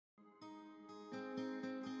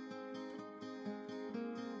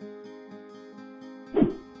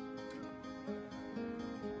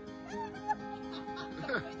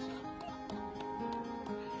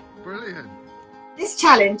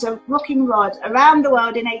challenge of rocking Rod around the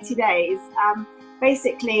world in 80 days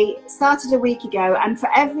basically started a week ago, and for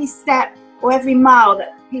every step or every mile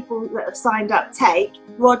that people that have signed up take,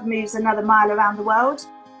 Rod moves another mile around the world.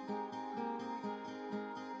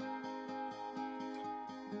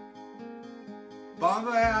 Bon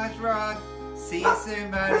voyage, Rod. See you soon,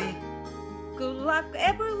 buddy. Good luck,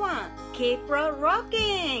 everyone. Keep Rod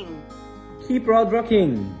rocking. Keep Rod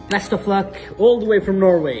rocking. Best of luck all the way from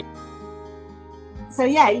Norway. So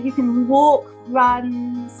yeah, you can walk,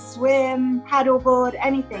 run, swim, paddleboard,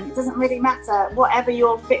 anything. It doesn't really matter, whatever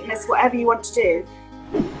your fitness, whatever you want to do.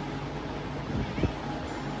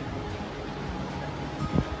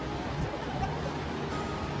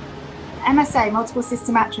 MSA, multiple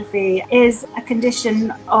system atrophy, is a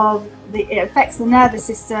condition it affects the nervous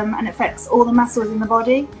system and affects all the muscles in the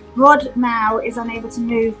body. Rod now is unable to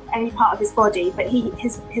move any part of his body, but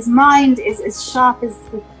his mind is as sharp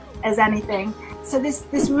as anything. So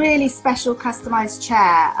this really special customized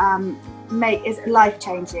chair is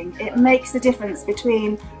life-changing. It makes the difference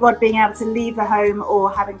between Rod being able to leave the home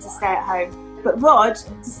or having to stay at home. But Rod,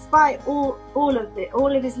 despite all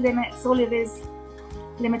of his limits, all of his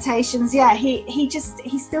limitations, yeah, he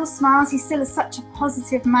still smiles. He still is such a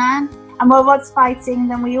positive man. And while Rod's fighting,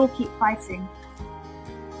 then we all keep fighting.